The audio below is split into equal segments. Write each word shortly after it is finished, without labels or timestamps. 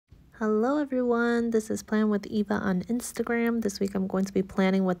Hello everyone, this is Plan with Eva on Instagram. This week I'm going to be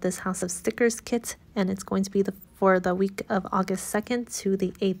planning with this House of Stickers kit, and it's going to be for the week of August 2nd to the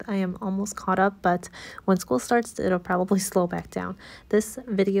 8th. I am almost caught up, but when school starts, it'll probably slow back down. This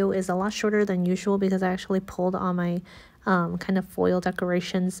video is a lot shorter than usual because I actually pulled on my kind of foil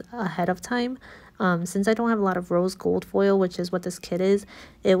decorations ahead of time. Since I don't have a lot of rose gold foil, which is what this kit is,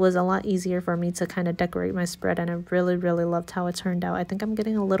 it was a lot easier for me to kind of decorate my spread, and I really loved how it turned out. I think I'm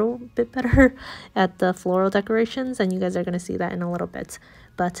getting a little bit better at the floral decorations, and you guys are going to see that in a little bit.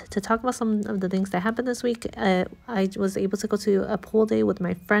 But to talk about some of the things that happened this week, I was able to go to a pool day with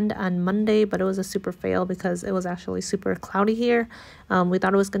my friend on Monday, but it was a super fail because it was actually super cloudy here. We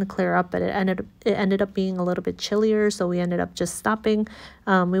thought it was going to clear up, but it ended up being a little bit chillier, so we ended up just stopping.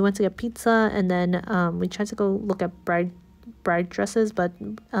 We went to get pizza, and then we tried to go look at bride dresses, but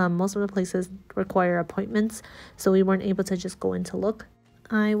most of the places require appointments, so we weren't able to just go in to look.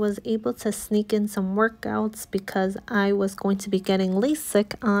 I was able to sneak in some workouts because I was going to be getting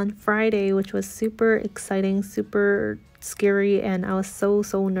LASIK on Friday, which was super exciting, super scary, and I was so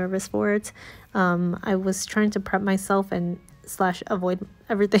nervous for it. I was trying to prep myself and avoid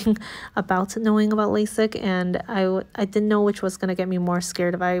everything about knowing about LASIK, and I didn't know which was going to get me more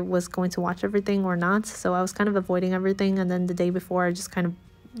scared, if I was going to watch everything or not. So I was kind of avoiding everything, and then the day before I just kind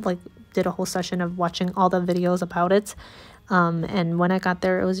of like did a whole session of watching all the videos about it. And when I got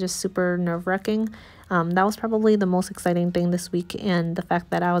there, it was just super nerve-wracking. That was probably the most exciting thing this week, and the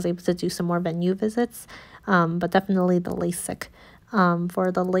fact that I was able to do some more venue visits, but definitely the LASIK.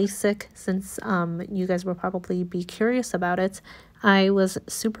 For the LASIK, since you guys will probably be curious about it, I was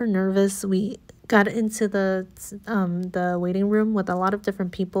super nervous. We got into the waiting room with a lot of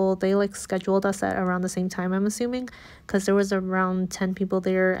different people. They like scheduled us at around the same time, I'm assuming, because there was around 10 people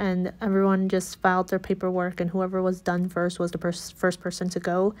there, and everyone just filed their paperwork, and whoever was done first was the first person to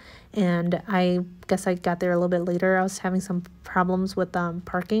go. And I guess I got there a little bit later. I was having some problems with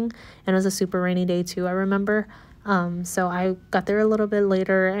parking, and it was a super rainy day too, I remember. So I got there a little bit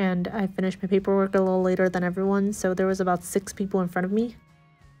later, and I finished my paperwork a little later than everyone, so there was about 6 people in front of me.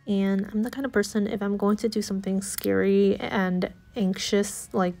 And I'm the kind of person, if I'm going to do something scary and anxious,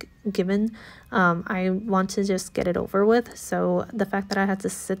 like given, I want to just get it over with. So the fact that I had to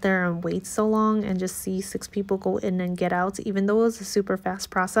sit there and wait so long and just see 6 people go in and get out, even though it was a super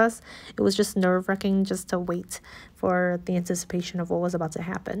fast process, it was just nerve-wracking just to wait for the anticipation of what was about to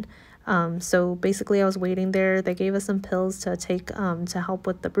happen. So basically I was waiting there. They gave us some pills to take to help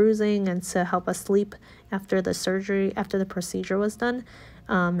with the bruising and to help us sleep after the surgery, after the procedure was done.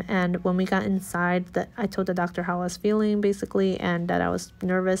 And when we got inside, I told the doctor how I was feeling basically, and that I was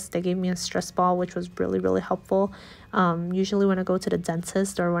nervous. They gave me a stress ball, which was really helpful. Usually when I go to the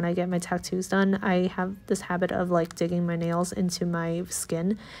dentist or when I get my tattoos done, I have this habit of like digging my nails into my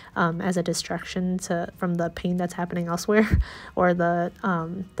skin as a distraction from the pain that's happening elsewhere, or the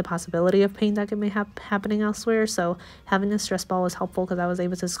possibility of pain that may have happening elsewhere. So having a stress ball was helpful because I was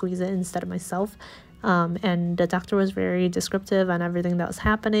able to squeeze it instead of myself. And the doctor was very descriptive on everything that was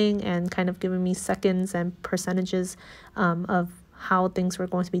happening and kind of giving me seconds and percentages of how things were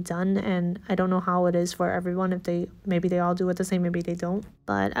going to be done. And I don't know how it is for everyone, if maybe they all do it the same, maybe they don't,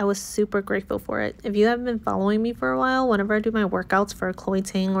 but I was super grateful for it. If you haven't been following me for a while, whenever I do my workouts for Chloe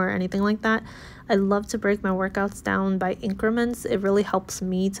Ting or anything like that, I love to break my workouts down by increments. It really helps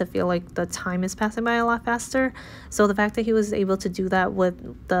me to feel like the time is passing by a lot faster. So the fact that he was able to do that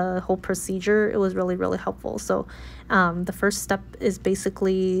with the whole procedure, it was really helpful. So the first step is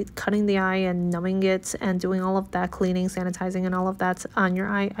basically cutting the eye and numbing it and doing all of that, cleaning, sanitizing, and all of that on your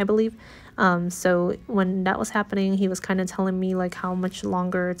eye, I believe. So when that was happening, he was kind of telling me like how much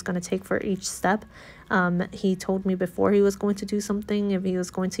longer it's going to take for each step. He told me before he was going to do something, if he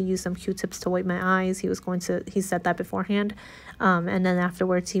was going to use some Q-tips to wipe my eyes, he said that beforehand. And then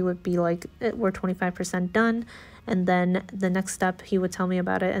afterwards he would be like, we're 25% done. And then the next step, he would tell me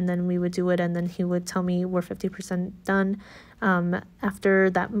about it, and then we would do it, and then he would tell me we're 50% done.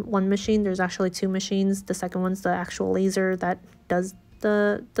 After that one machine, there's actually 2 machines. The second one's the actual laser that does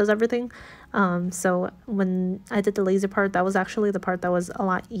everything. So when I did the laser part, that was actually the part that was a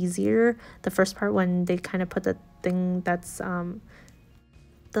lot easier. The first part, when they kind of put the thing that's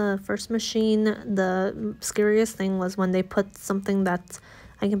the first machine, the scariest thing was when they put something that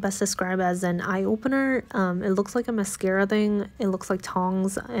I can best describe as an eye opener. It looks like a mascara thing. It looks like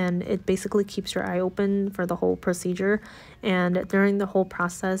tongs, and it basically keeps your eye open for the whole procedure. And during the whole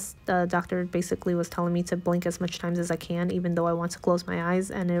process, the doctor basically was telling me to blink as much times as I can, even though I want to close my eyes,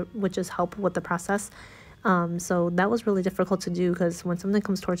 and it would just help with the process. So that was really difficult to do because when something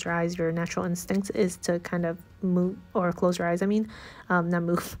comes towards your eyes, your natural instinct is to kind of move or close your eyes, I mean, not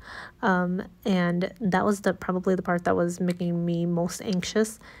move. And that was probably the part that was making me most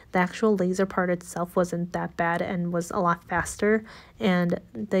anxious. The actual laser part itself wasn't that bad and was a lot faster. And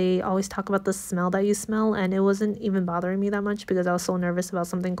they always talk about the smell that you smell, and it wasn't even bothering me that much because I was so nervous about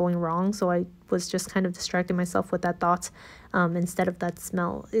something going wrong. So I was just kind of distracting myself with that thought instead of that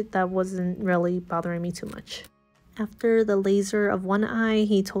smell. That wasn't really bothering me too much. After the laser of one eye,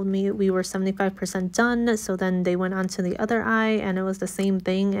 he told me we were 75% done. So then they went on to the other eye and it was the same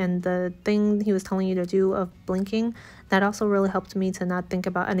thing. And the thing he was telling you to do of blinking, that also really helped me to not think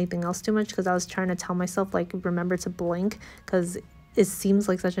about anything else too much, because I was trying to tell myself, like, remember to blink, because it seems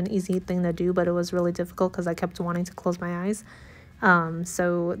like such an easy thing to do, but it was really difficult because I kept wanting to close my eyes.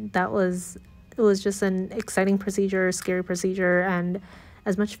 So it was just an exciting procedure, scary procedure, and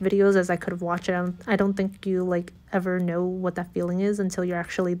as much videos as I could have watched, I don't think you like ever know what that feeling is until you're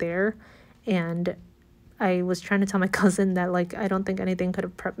actually there. And I was trying to tell my cousin that, like, I don't think anything could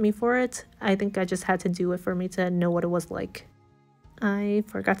have prepped me for it. I think I just had to do it for me to know what it was like. I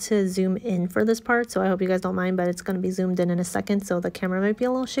forgot to zoom in for this part, so I hope you guys don't mind, but it's going to be zoomed in a second, so the camera might be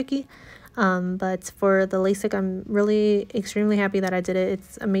a little shaky. But for the LASIK, I'm really extremely happy that I did it.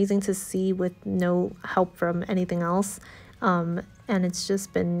 It's amazing to see with no help from anything else. And it's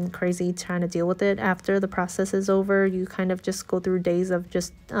just been crazy trying to deal with it. After the process is over, you kind of just go through days of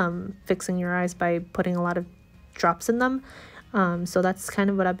just fixing your eyes by putting a lot of drops in them. So that's kind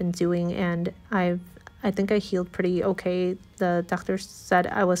of what I've been doing, and I think I healed pretty okay. The doctor said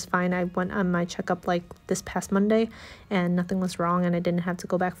I was fine. I went on my checkup like this past Monday and nothing was wrong, and I didn't have to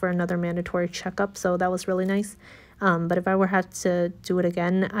go back for another mandatory checkup, so that was really nice. But if I were had to do it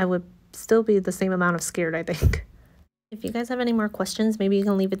again, I would still be the same amount of scared, I think. If you guys have any more questions, maybe you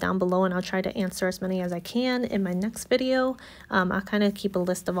can leave it down below and I'll try to answer as many as I can in my next video. I'll kind of keep a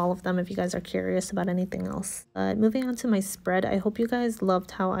list of all of them if you guys are curious about anything else. Moving on to my spread, I hope you guys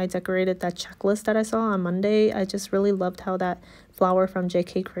loved how I decorated that checklist that I saw on Monday. I just really loved how that flower from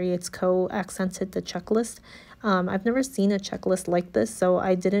JK Creates Co. accented the checklist. I've never seen a checklist like this, so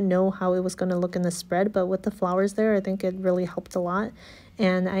I didn't know how it was going to look in the spread, but with the flowers there, I think it really helped a lot.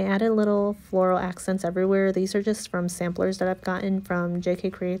 And I added little floral accents everywhere. These are just from samplers that I've gotten from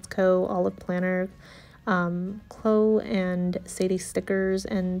JK Creates Co., Olive Planner, Chloe, and Sadie Stickers,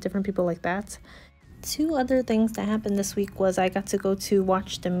 and different people like that. Two other things that happened this week was I got to go to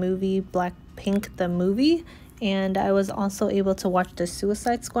watch the movie Blackpink the movie, and I was also able to watch the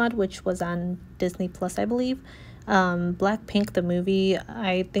Suicide Squad, which was on Disney Plus, I believe. Blackpink the movie,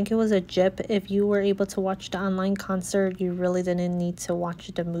 I think it was a JIP. If you were able to watch the online concert, you really didn't need to watch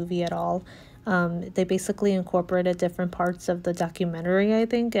the movie at all. They basically incorporated different parts of the documentary, I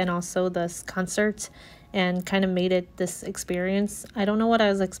think, and also this concert, and kind of made it this experience. I don't know what I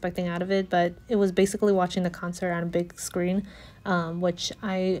was expecting out of it, but it was basically watching the concert on a big screen, which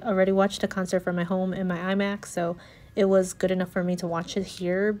I already watched the concert from my home in my iMac, so it was good enough for me to watch it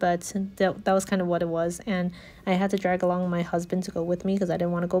here, but that was kind of what it was. And I had to drag along my husband to go with me because I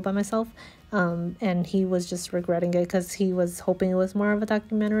didn't want to go by myself, and he was just regretting it because he was hoping it was more of a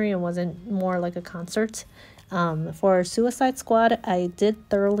documentary and wasn't more like a concert. For Suicide Squad, I did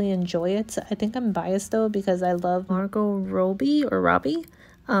thoroughly enjoy it. I think I'm biased though because I love Margot Robbie.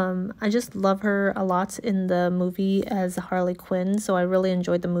 I just love her a lot in the movie as Harley Quinn, so I really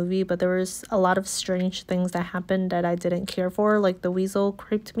enjoyed the movie, but there was a lot of strange things that happened that I didn't care for, like the weasel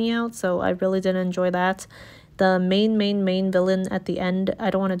creeped me out, so I really didn't enjoy that. The main villain at the end, I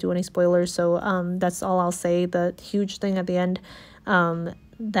don't want to do any spoilers, so that's all I'll say. The huge thing at the end,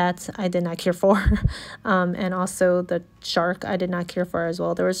 that I did not care for. And also the shark I did not care for as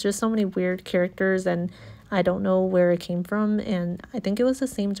well. There was just so many weird characters and I don't know where it came from, and I think it was the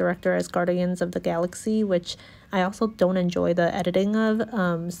same director as Guardians of the Galaxy, which I also don't enjoy the editing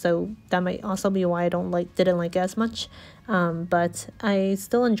of, so that might also be why I didn't like it as much, but I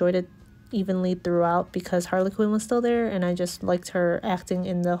still enjoyed it evenly throughout because Harley Quinn was still there and I just liked her acting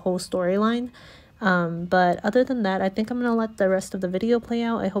in the whole storyline. But other than that, I think I'm gonna let the rest of the video play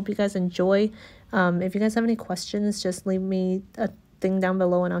out. I hope you guys enjoy. If you guys have any questions, just leave me a thing down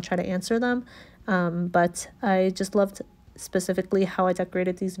below and I'll try to answer them. But I just loved specifically how I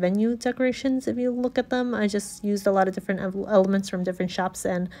decorated these venue decorations. If you look at them, I just used a lot of different elements from different shops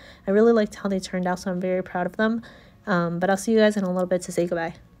and I really liked how they turned out, so I'm very proud of them. But I'll see you guys in a little bit to say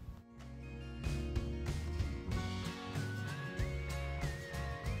goodbye.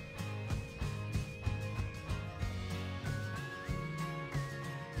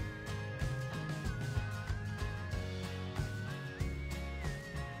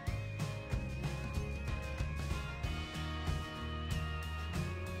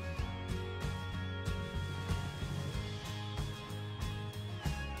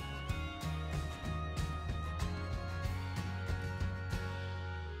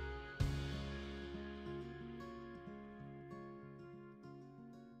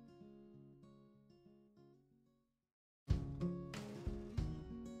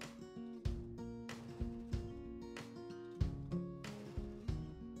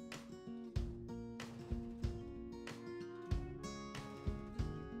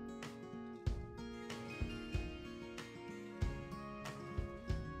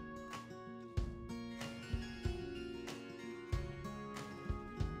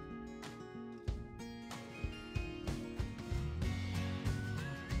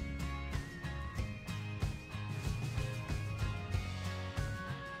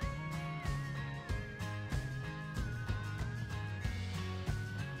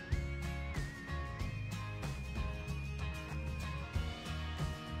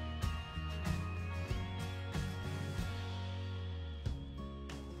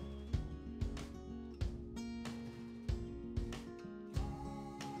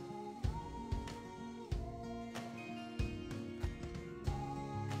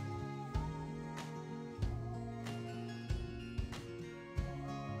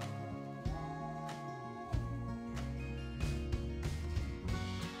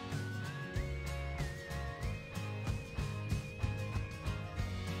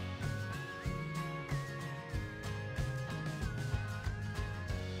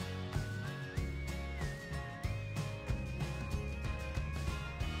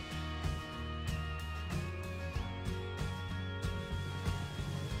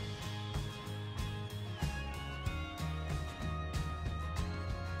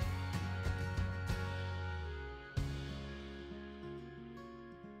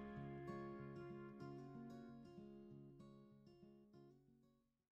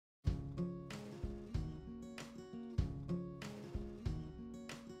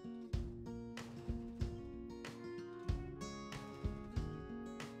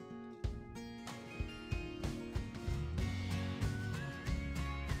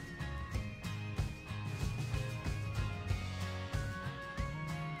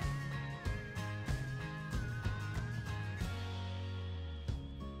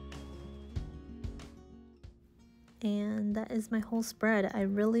 And that is my whole spread. I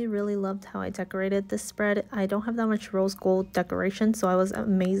really loved how I decorated this spread. I don't have that much rose gold decoration, so I was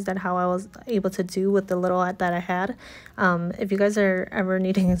amazed at how I was able to do with the little that I had. If you guys are ever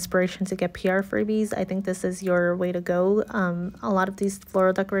needing inspiration to get PR freebies, I think this is your way to go. A lot of these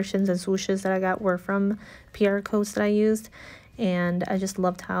floral decorations and swooshes that I got were from PR codes that I used, and I just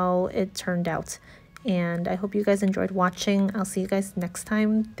loved how it turned out. And I hope you guys enjoyed watching. I'll see you guys next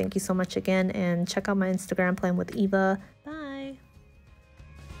time. Thank you so much again, and check out my Instagram, Plan with Eva. Bye.